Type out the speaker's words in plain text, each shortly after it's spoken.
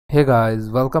Hey guys,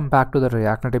 welcome back to the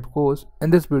React Native course. In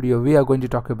this video, we are going to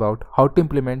talk about how to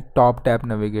implement top tab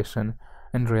navigation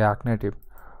in React Native.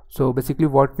 So basically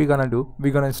what we're gonna do,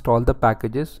 we're gonna install the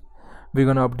packages, we're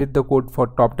gonna update the code for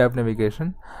top tab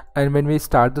navigation, and when we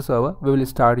start the server, we will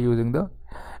start using the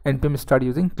npm start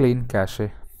using clean cache.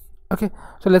 Okay,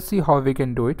 so let's see how we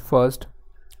can do it. First,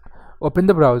 open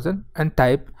the browser and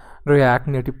type React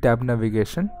Native tab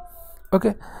navigation.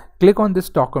 Okay, click on this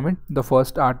document, the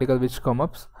first article which comes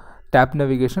up, tab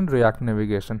navigation, React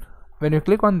navigation. When you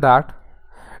click on that,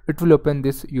 it will open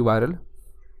this URL.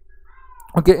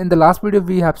 Okay, in the last video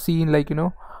we have seen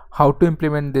how to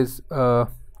implement this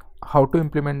how to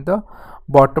implement the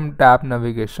bottom tab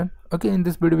navigation. Okay, in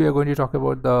this video we are going to talk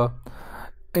about the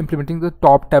implementing the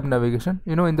top tab navigation.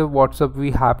 In the WhatsApp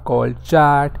we have called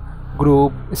chat,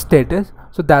 group, status,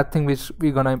 so that thing which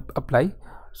we're gonna apply.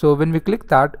 So when we click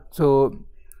that, so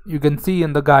you can see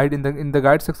in the guide, in the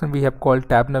guide section we have called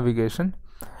tab navigation,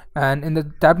 and in the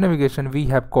tab navigation we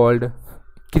have called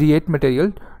create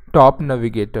material top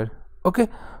navigator. Okay,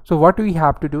 so what we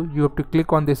have to do, you have to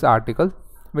click on this article.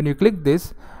 When you click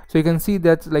this, so you can see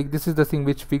that this is the thing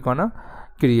which we gonna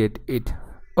create it.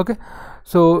 Okay,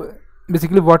 so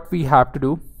basically what we have to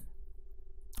do,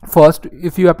 first,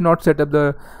 if you have not set up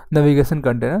the navigation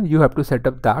container, you have to set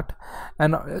up that.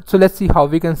 And so let's see how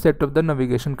we can set up the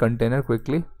navigation container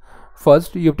quickly.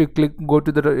 First, you have to go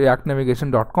to the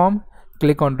reactnavigation.com,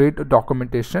 click on read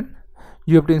documentation.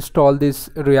 You have to install this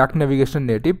React Navigation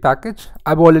native package.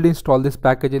 I've already installed this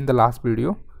package in the last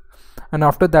video, and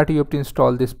after that you have to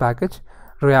install this package,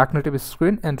 React Native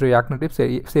screen and React Native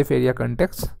safe area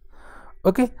context.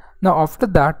 Okay, now after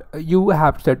that you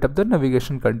have set up the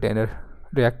navigation container.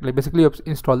 Basically you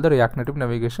install the React Native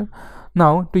navigation.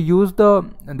 Now to use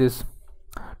this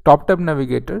top tab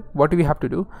navigator, what we have to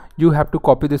do, you have to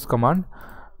copy this command.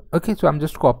 Okay, so I'm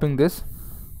just copying this.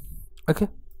 Okay,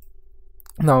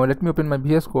 now let me open my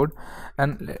VS Code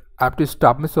and I have to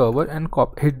stop my server and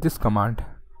hit this command.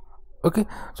 Okay,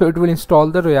 so it will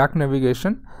install the React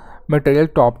Navigation Material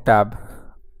Top Tab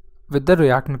with the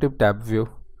React Native tab view.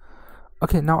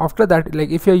 Okay, now after that,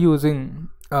 if you're using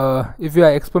if you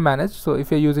are Expo managed, so if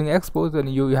you're using Expo, then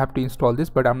you have to install this,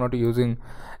 but I'm not using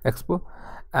Expo.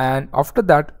 And after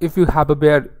that, if you have a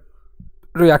bare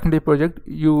React Native project,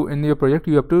 in your project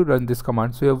you have to run this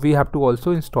command. So we have to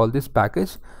also install this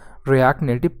package, React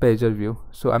Native Pager View.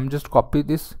 So I'm just copy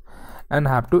this and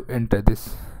have to enter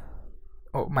this.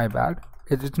 Oh my bad,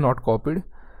 it is not copied.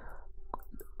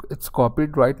 It's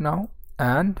copied right now,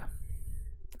 and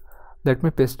let me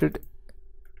paste it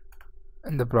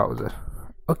in the browser.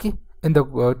 Okay, in the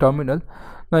terminal.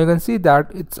 Now you can see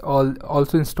that it's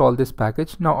also installed this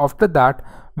package. Now after that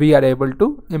we are able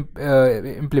to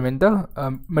implement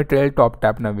the Material Top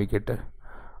Tab Navigator.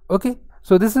 Okay,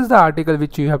 so this is the article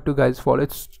which you have to guys follow.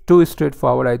 It's too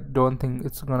straightforward. I don't think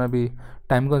it's gonna be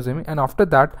time consuming. And after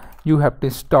that you have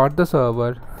to start the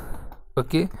server.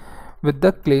 Okay, with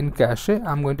the clean cache.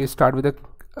 I'm going to start with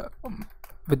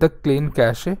the clean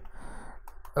cache.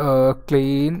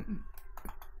 Clean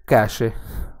cache.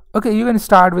 Okay, you can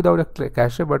start without a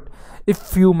cache, but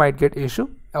if you might get issue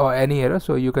or any error,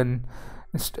 so you can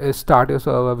start your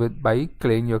server by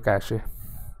cleaning your cache.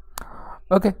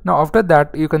 Okay, now after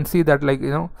that you can see that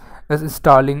it's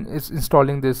installing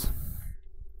this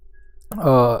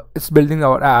it's building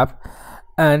our app.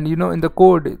 And in the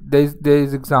code there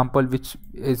is example which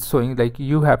is showing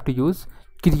you have to use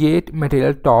create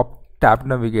Material Top Tab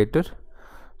Navigator.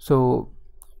 So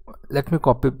let me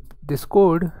copy this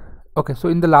code. Okay, so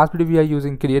in the last video we are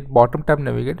using create bottom tab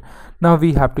navigator. Now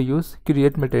we have to use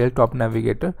create Material Top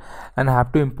Navigator and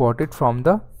have to import it from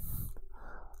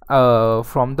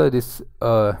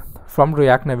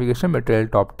React Navigation Material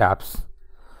Top Tabs.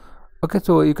 Okay,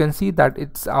 so you can see that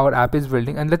our app is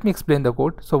building, and let me explain the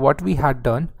code. So what we had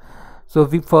done, so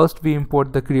we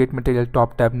import the create Material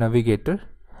Top Tab Navigator.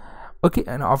 Okay,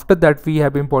 and after that we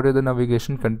have imported the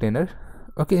navigation container.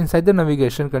 Okay, inside the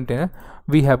navigation container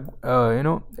we have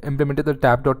implemented the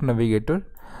tab.navigator,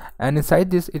 and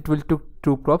inside this it will took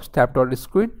two props,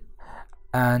 tab.screen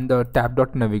and the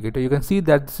tab.navigator. You can see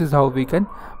that this is how we can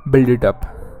build it up.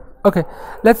 Okay,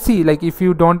 let's see if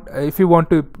you want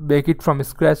to make it from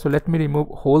scratch. So let me remove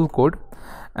whole code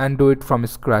and do it from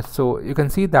scratch. So you can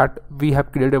see that we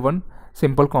have created one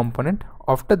simple component.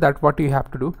 After that, what you have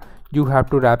to do, you have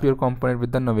to wrap your component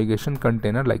with the navigation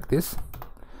container like this.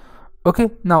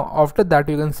 Okay, now after that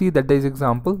you can see that there is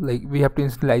example we have to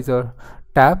initialize our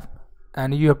tab,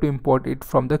 and you have to import it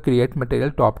from the create Material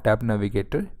Top Tab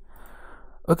Navigator.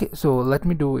 Okay, so let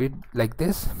me do it like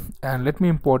this, and let me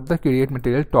import the create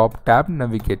Material Top Tab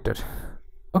Navigator.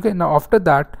 Okay, now after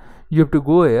that you have to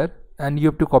go here and you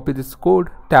have to copy this code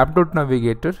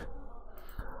tab.navigator.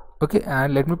 Okay,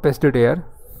 and let me paste it here.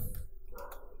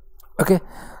 Okay,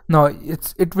 now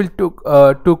it will took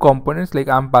two components, like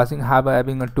I'm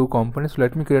having a two components. So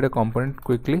let me create a component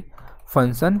quickly.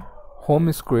 Function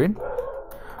home screen.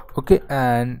 Okay,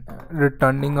 and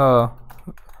returning a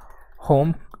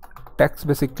home text,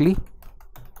 basically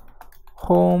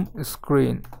home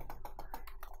screen.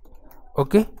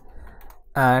 Okay,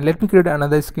 and let me create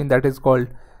another screen that is called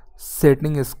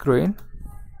setting screen.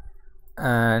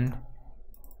 And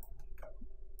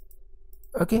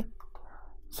okay,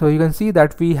 so you can see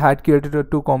that we had created a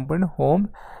two component, home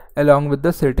along with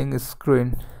the setting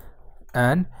screen,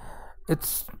 and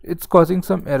it's causing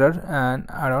some error and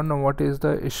I don't know what is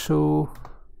the issue.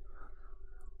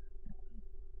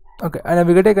 Okay, a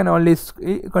navigator can only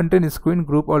contain screen,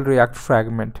 group or react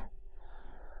fragment.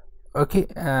 Okay,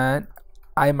 and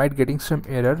I might getting some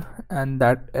error, and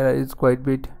that error is quite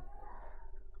bit.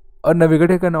 A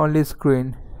navigator can only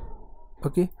screen.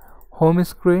 Okay, home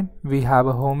screen, we have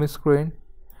a home screen,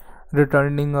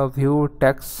 returning a view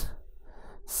text,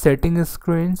 setting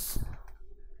screens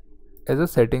as a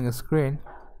setting screen.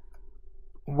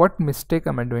 What mistake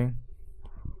am I doing?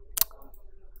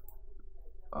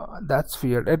 That's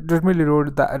weird. Let me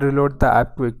reload the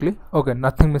app quickly. Okay,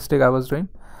 nothing mistake I was doing.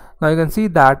 Now you can see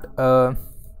that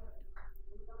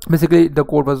basically the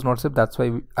code was not saved, that's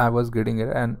why I was getting it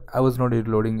and I was not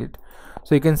reloading it.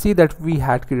 So you can see that we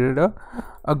had created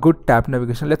a good tab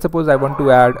navigation. Let's suppose I want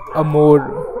to add a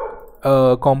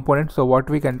more component. So what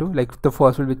we can do, like the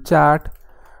first will be chat,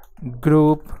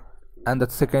 group, and the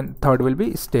third will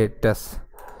be status.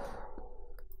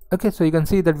 Okay, so you can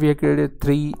see that we have created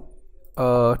three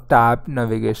tab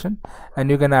navigation, and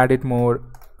you can add it more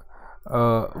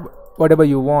whatever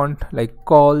you want, like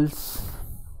calls.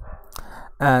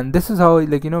 And this is how,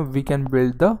 like, we can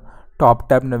build the top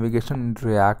tab navigation in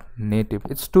React Native.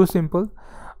 It's too simple.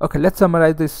 Okay, let's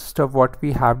summarize this stuff what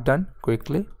we have done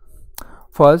quickly.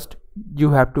 First, you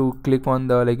have to click on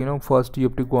the first you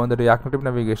have to go on the React Native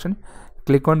navigation,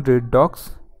 click on read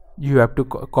docs. You have to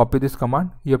copy this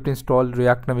command. You have to install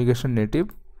React Navigation Native.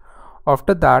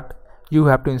 After that, you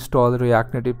have to install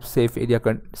React Native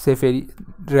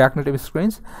React Native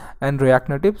screens and React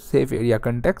Native safe area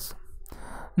context.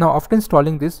 Now after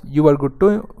installing this, you are good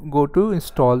to go to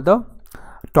install the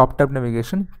top tab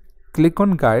navigation. Click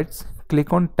on guides,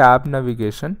 click on tab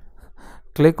navigation,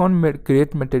 click on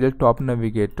create Material Top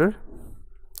Navigator.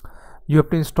 You have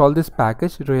to install this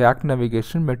package, React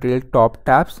Navigation Material Top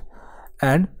Tabs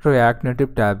and React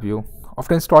Native Tab View.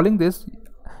 After installing this,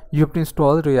 you have to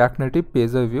install React Native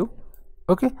Page View.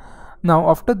 Okay, now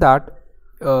after that,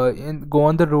 go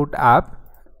on the root app,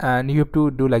 and you have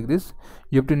to do like this.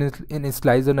 You have to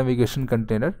initialize the navigation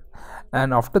container,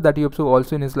 and after that you have to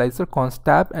also initialize the const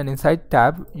tab, and inside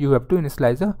tab you have to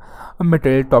initialize a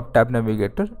Material Top Tab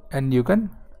Navigator, and you can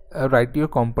write your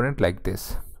component like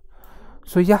this.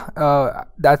 So yeah,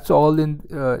 that's all in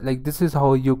like this is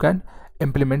how you can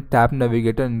implement tab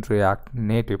navigator in React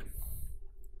Native.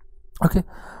 Okay,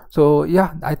 so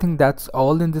yeah, I think that's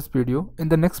all in this video. In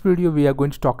the next video, we are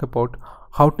going to talk about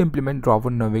how to implement drawer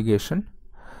navigation.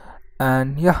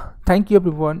 And yeah, thank you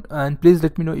everyone, and please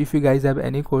let me know if you guys have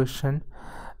any question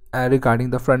regarding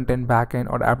the front end, back end,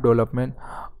 or app development,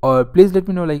 or please let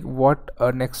me know like what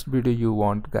next video you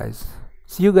want, guys.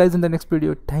 See you guys in the next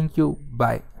video. Thank you.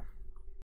 Bye.